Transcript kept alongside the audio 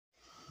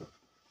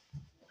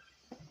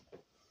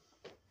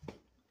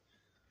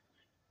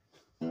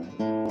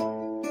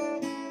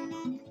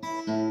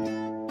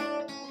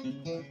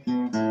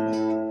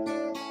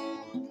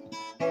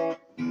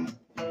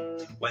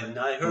When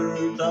I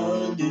heard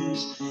the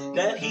news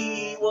that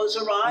he was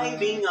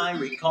arriving, I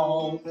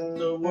recalled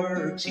the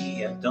works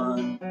he had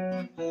done.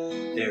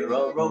 There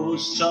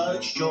arose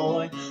such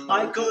joy,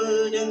 I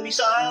couldn't be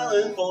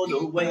silent for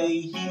the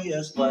way he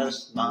has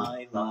blessed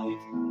my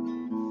life.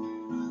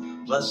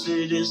 Blessed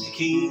is the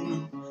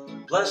King,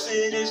 blessed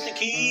is the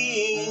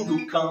King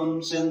who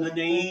comes in the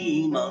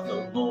name of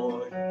the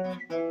Lord.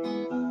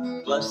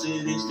 Blessed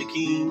is the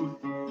King,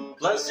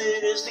 blessed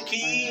is the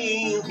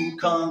King who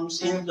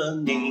comes in the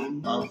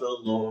name of the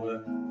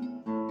Lord.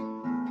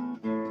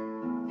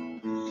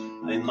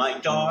 In my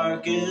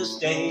darkest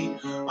day,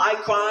 I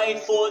cried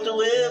for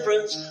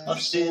deliverance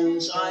of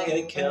sins I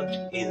had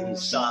kept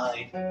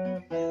inside.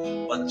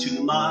 But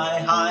to my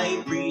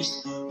high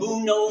priest,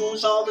 who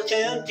knows all the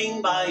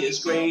tempting, by his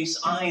grace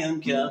I am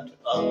kept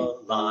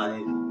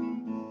alive.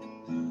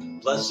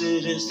 Blessed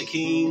is the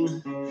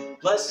King,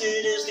 blessed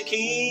is the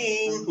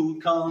King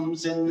who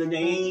comes in the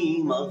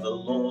name of the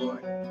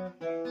Lord.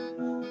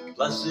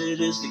 Blessed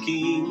is the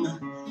King,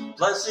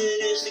 blessed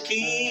is the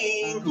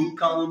King who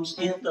comes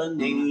in the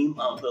name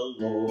of the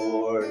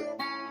Lord.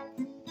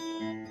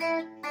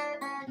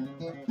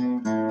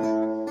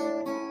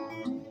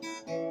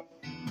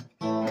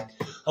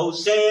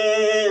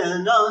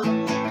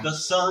 Hosanna, the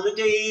Son of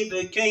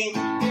David came.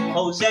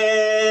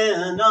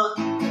 Hosanna,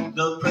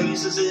 the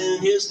praises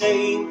in his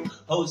name.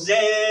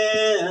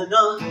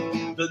 Hosanna,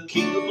 the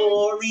King of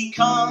glory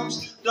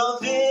comes, the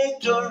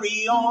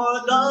victory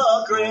o'er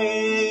the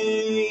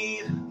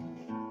grave.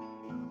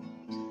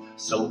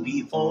 So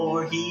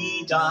before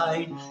he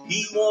died,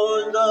 he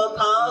warned the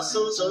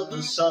apostles of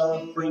the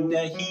suffering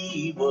that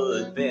he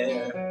would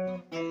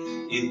bear.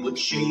 It would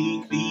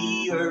shake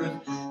the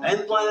earth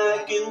and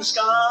blacken the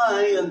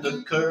sky, and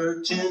the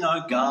curtain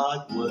our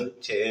God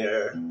would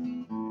tear.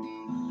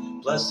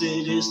 Blessed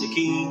is the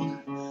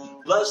King,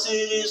 blessed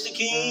is the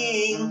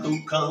King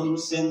who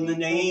comes in the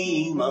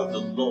name of the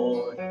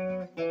Lord.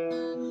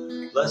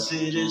 Blessed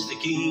is the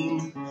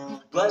King,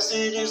 blessed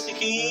is the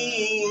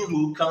King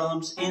who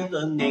comes in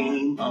the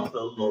name of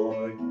the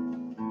Lord.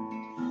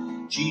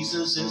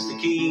 Jesus is the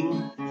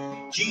King,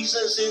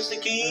 Jesus is the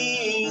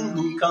King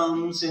who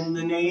comes in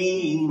the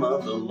name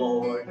of the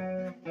Lord.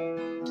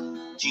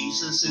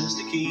 Jesus is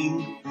the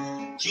King,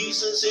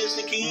 Jesus is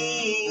the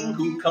King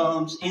who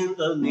comes in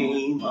the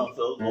name of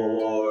the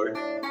Lord.